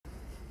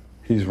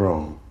He's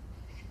wrong.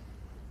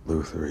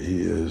 Luther,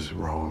 he is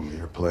wrong.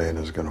 Your plan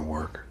is gonna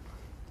work.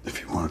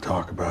 If you want to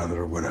talk about it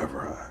or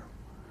whatever,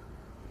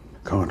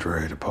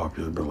 contrary to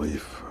popular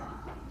belief,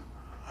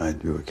 I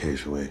do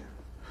occasionally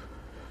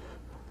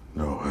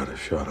know how to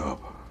shut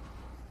up.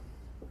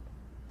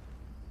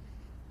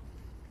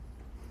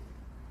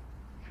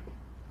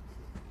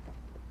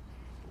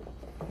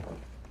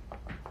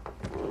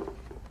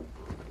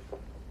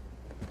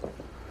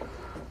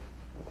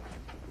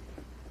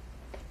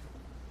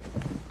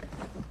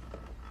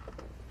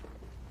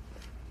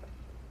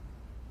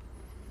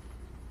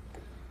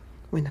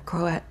 When the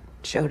Croat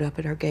showed up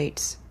at our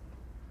gates,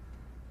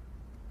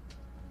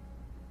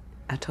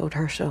 I told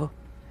Hershel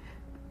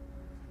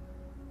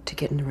to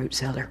get in the root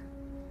cellar.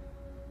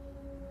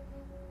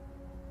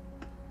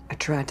 I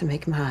tried to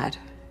make him hide.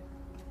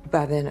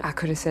 By then, I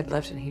could have said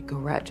left and he'd go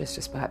right just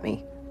to spite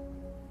me.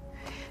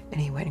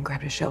 And he went and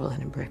grabbed a shovel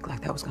and a brick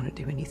like that was going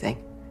to do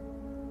anything.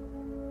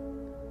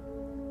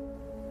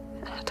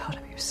 And I told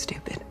him he was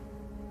stupid.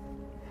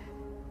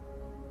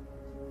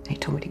 And he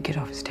told me to get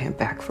off his damn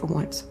back for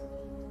once.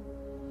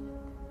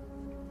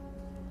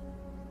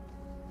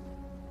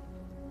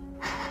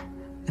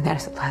 And that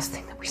is the last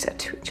thing that we said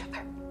to each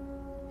other.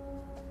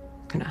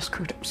 And I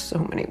screwed up so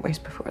many ways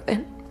before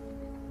then.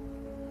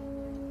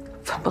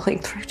 Fumbling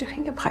through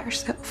doing it by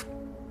herself.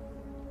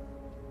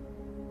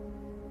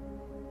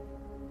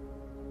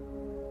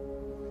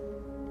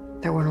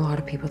 There weren't a lot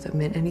of people that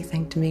meant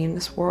anything to me in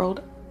this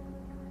world.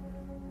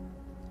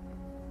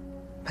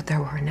 But there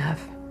were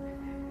enough.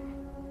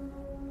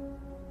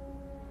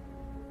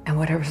 And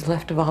whatever's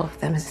left of all of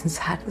them is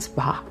inside this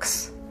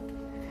box.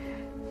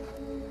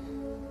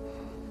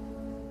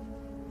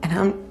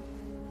 And